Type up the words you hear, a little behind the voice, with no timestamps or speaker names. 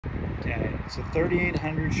Okay, it's a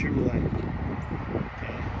 3800 Chevrolet.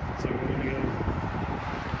 Okay, so we're gonna go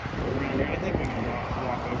around here. I think we can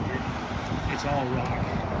walk over here. It's all rock.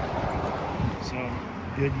 So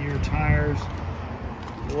Goodyear tires.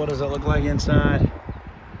 What does it look like inside?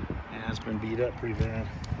 Yeah, it's been beat up pretty bad.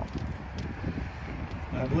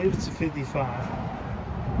 I believe it's a 55.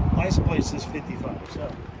 License plate says 55,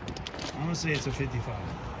 so I'm gonna say it's a 55.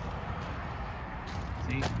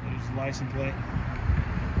 See, there's the license plate.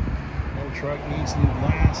 Old truck needs new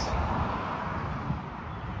glass.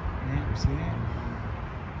 Yeah, see that?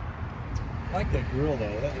 I like that grill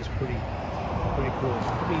though. That is pretty cool.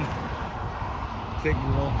 Pretty thick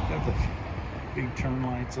grill. Got the big turn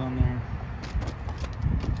lights on there.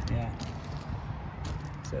 Yeah.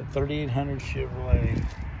 It's that 3800 Chevrolet.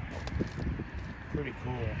 Pretty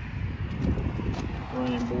cool.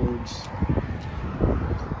 Running boards.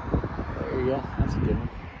 There you go. That's a good one.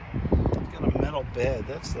 It's got a metal bed.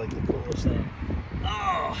 That's like the coolest thing.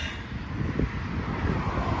 Oh!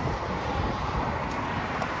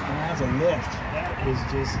 And it has a lift. That is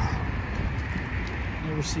just...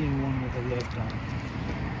 Never seen one with a lift on it.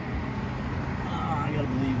 Oh, I gotta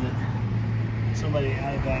believe that somebody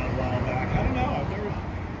added that a while back. I don't know.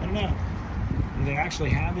 I don't know. Do they actually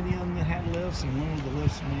have any of them that had lifts, and when were the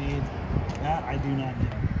lifts made? That I do not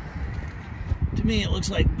know. To me, it looks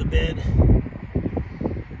like the bed. Yeah,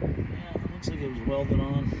 it looks like it was welded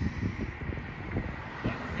on.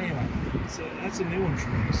 But anyway, so that's a new one for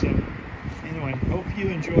me. So anyway, hope you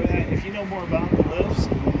enjoy that. If you know more about the lifts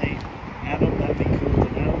and when they add them, that'd be cool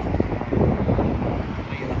to know.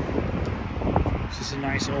 But, you know, it's just a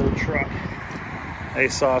nice old truck they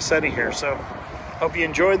saw sitting here. So hope you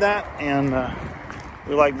enjoyed that, and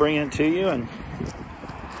we like bringing it to you and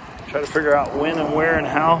try to figure out when and where and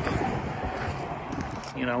how,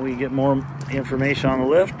 you know, we get more information on the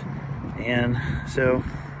lift. And so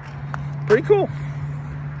pretty cool.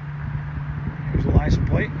 Here's a license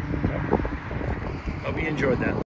plate. So, hope you enjoyed that.